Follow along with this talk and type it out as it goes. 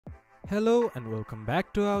Hello and welcome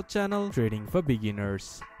back to our channel Trading for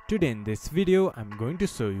Beginners. Today in this video I'm going to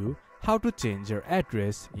show you how to change your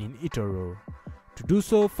address in Etoro. To do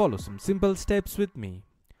so, follow some simple steps with me.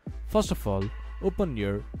 First of all, open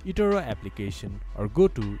your Etoro application or go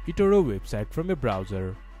to Etoro website from your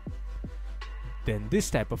browser. Then this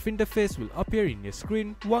type of interface will appear in your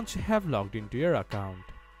screen once you have logged into your account.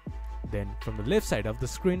 Then from the left side of the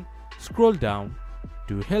screen, scroll down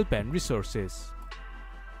to Help and Resources.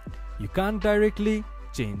 You can't directly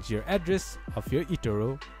change your address of your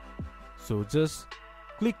Etoro, so just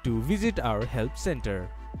click to visit our help center.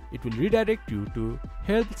 It will redirect you to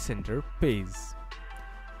help center page.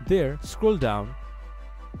 There, scroll down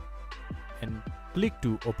and click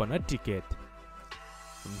to open a ticket.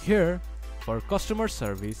 In here, for customer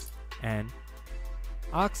service and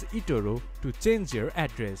ask Etoro to change your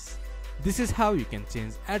address. This is how you can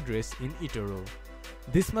change address in Etoro.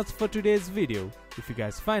 This much for today's video. If you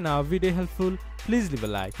guys find our video helpful, please leave a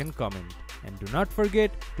like and comment. And do not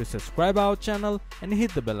forget to subscribe our channel and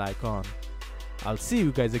hit the bell icon. I'll see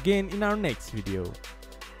you guys again in our next video.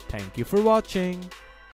 Thank you for watching.